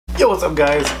Yo, what's up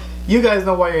guys? You guys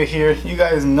know why you're here. You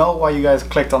guys know why you guys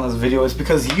clicked on this video. It's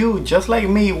because you, just like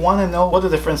me, want to know what the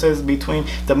difference is between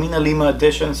the Minalima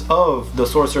editions of the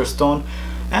Sorcerer's Stone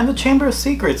and the Chamber of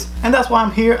Secrets. And that's why I'm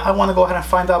here. I want to go ahead and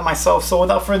find out myself. So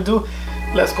without further ado,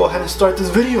 let's go ahead and start this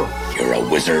video. You're a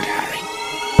wizard, Harry.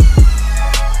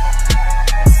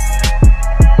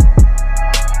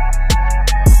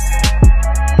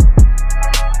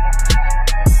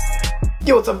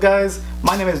 Yo, what's up guys?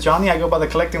 My name is Johnny, I go by the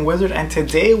Collecting Wizard, and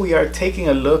today we are taking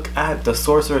a look at the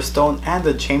Sorcerer's Stone and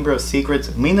the Chamber of Secrets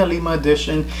Minalima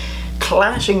edition,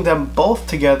 clashing them both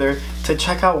together to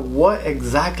check out what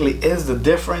exactly is the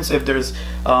difference, if there's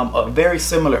a very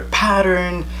similar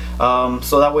pattern,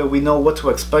 so that way we know what to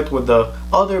expect with the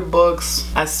other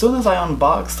books. As soon as I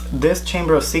unboxed this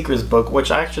Chamber of Secrets book,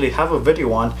 which I actually have a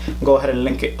video on, go ahead and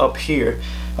link it up here.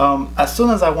 As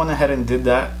soon as I went ahead and did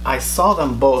that, I saw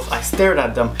them both, I stared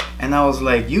at them, and I was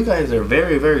like, you guys are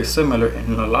very similar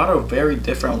in a lot of very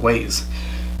different ways.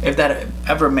 If that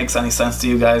ever makes any sense to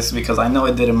you guys, because I know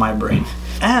it did in my brain.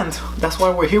 And that's why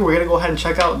we're here. We're gonna go ahead and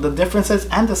check out the differences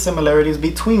and the similarities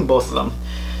between both of them.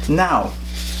 Now,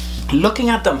 looking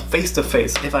at them face to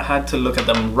face, if I had to look at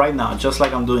them right now, just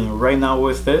like I'm doing right now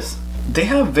with this, they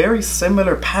have very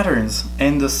similar patterns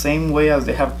in the same way as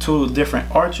they have two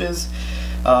different arches.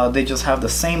 They just have the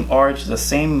same arch, the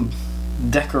same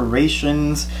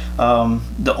decorations.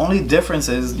 The only difference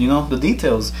is, you know, the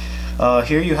details.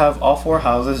 Here you have all four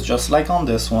houses just like on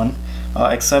this one,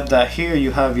 except that here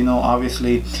you have, you know,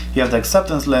 obviously you have the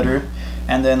acceptance letter,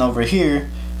 and then over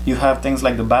here you have things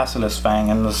like the basilisk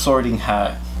fang and the sorting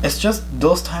hat. It's just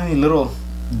those tiny little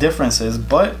differences,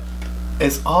 but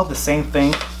it's all the same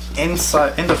thing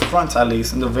inside, in the front at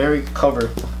least, in the very cover.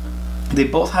 They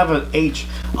both have an H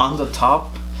on the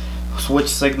top, which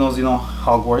signals, you know,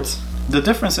 Hogwarts. The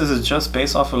differences is just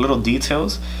based off of little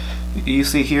details. You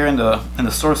see here in the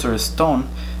Sorcerer's Stone,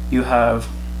 you have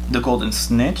the golden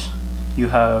snitch, you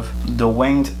have the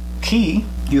winged key,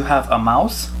 you have a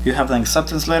mouse, you have the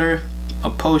acceptance letter, a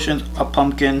potion, a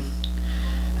pumpkin,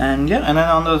 and yeah. And then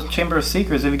on the Chamber of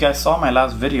Secrets, if you guys saw my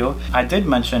last video, I did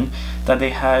mention that they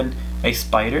had a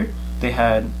spider, they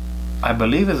had, I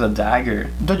believe is a dagger,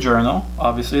 the journal,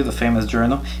 obviously the famous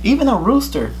journal, even a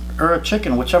rooster or a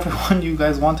chicken, whichever one you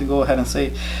guys want to go ahead and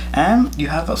say, and you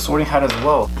have a sorting hat as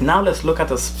well. Now let's look at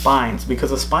the spines, because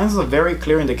the spines is a very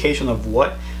clear indication of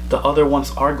what the other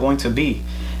ones are going to be.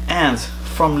 And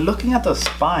from looking at the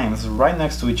spines right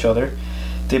next to each other,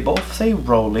 they both say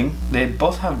rolling. They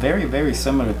both have very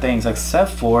similar things,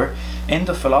 except for in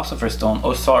the Philosopher's Stone,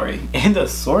 oh sorry, in the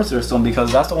Sorcerer's Stone,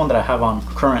 because that's the one that I have on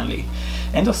currently.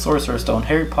 In the Sorcerer's Stone,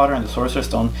 Harry Potter and the Sorcerer's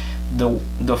Stone,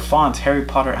 the font Harry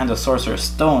Potter and the Sorcerer's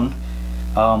Stone,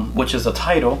 which is the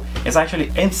title, is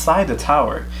actually inside the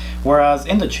tower, whereas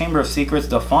in the Chamber of Secrets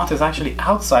the font is actually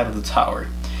outside of the tower.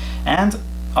 And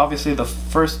obviously the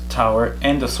first tower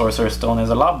in the Sorcerer's Stone is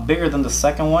a lot bigger than the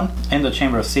second one in the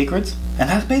Chamber of Secrets, and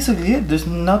that's basically it. There's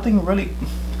nothing really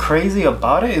crazy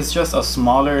about it. It's just a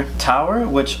smaller tower,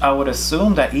 which I would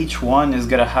assume that each one is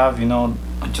gonna have, you know,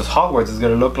 just Hogwarts is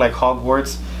gonna look like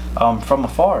Hogwarts from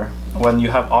afar when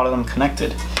you have all of them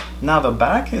connected. Now the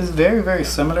back is very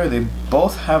similar. They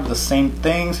both have the same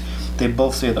things. They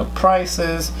both say the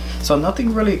prices, so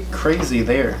nothing really crazy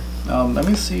there. Let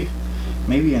me see,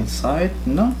 maybe inside.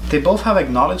 No, they both have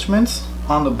acknowledgements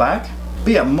on the back,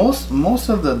 but yeah, most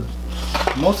of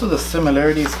the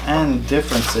similarities and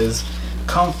differences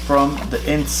come from the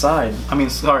inside. I mean,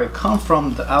 sorry, come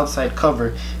from the outside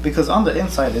cover, because on the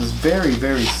inside is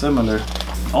very similar.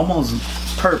 Almost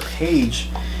per page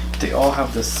they all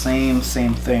have the same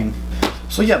thing.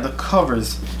 So yeah, the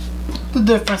covers, the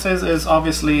differences is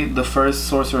obviously the first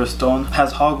Sorcerer's Stone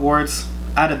has Hogwarts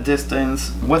at a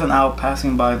distance with an owl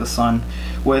passing by the sun,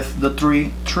 with the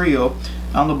trio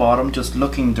on the bottom just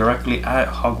looking directly at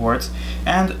Hogwarts.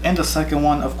 And in the second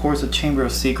one, of course, the Chamber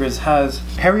of Secrets has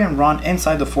Harry and Ron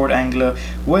inside the Fort Anglia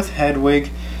with Hedwig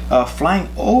flying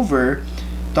over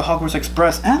the Hogwarts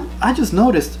Express. And I just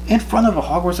noticed in front of a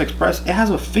Hogwarts Express it has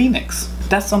a phoenix.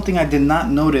 That's something I did not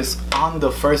notice on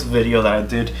the first video that I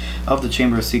did of the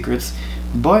Chamber of Secrets,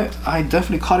 but I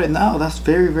definitely caught it now. That's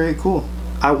very cool.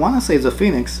 I want to say it's a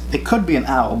phoenix. It could be an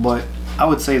owl, but I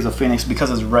would say it's a phoenix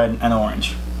because it's red and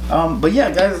orange. But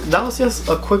yeah guys, that was just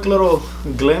a quick little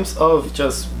glimpse of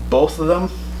just both of them.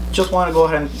 Just want to go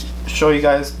ahead and show you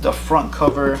guys the front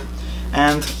cover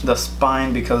and the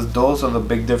spine, because those are the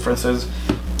big differences.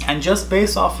 And just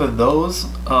based off of those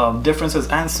differences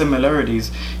and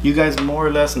similarities, you guys more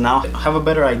or less now have a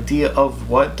better idea of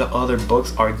what the other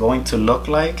books are going to look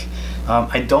like.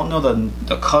 I don't know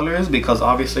the colors, because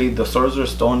obviously the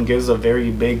Sorcerer's Stone gives a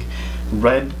very big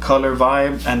red color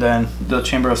vibe, and then the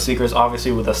Chamber of Secrets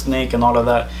obviously with a snake and all of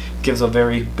that gives a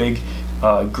very big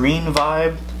green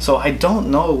vibe. So I don't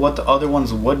know what the other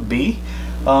ones would be,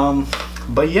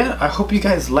 but yeah, I hope you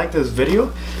guys liked this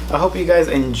video. I hope you guys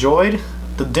enjoyed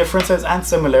the differences and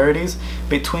similarities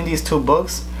between these two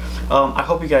books. I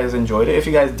hope you guys enjoyed it. If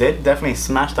you guys did, definitely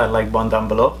smash that like button down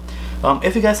below.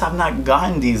 If you guys have not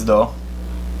gotten these though,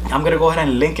 I'm gonna go ahead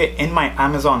and link it in my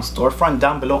Amazon storefront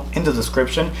down below in the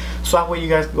description, so that way you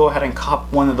guys go ahead and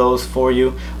cop one of those for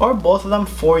you, or both of them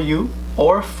for you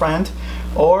or a friend,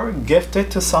 or gift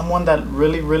it to someone that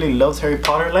really loves Harry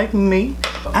Potter like me,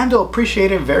 and they'll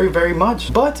appreciate it very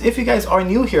much. But if you guys are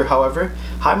new here, however,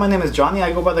 hi, my name is Johnny.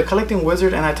 I go by the Collecting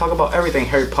Wizard, and I talk about everything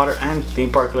Harry Potter and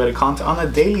theme park related content on a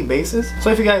daily basis. So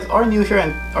if you guys are new here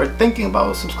and are thinking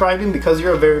about subscribing because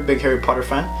you're a very big Harry Potter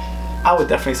fan, I would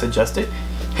definitely suggest it.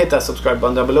 Hit that subscribe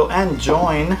button down below and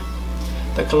join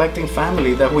the collecting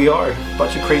family that we are. A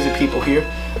bunch of crazy people here.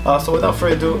 So without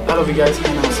further ado, I love you guys,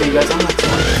 and I'll see you guys on the next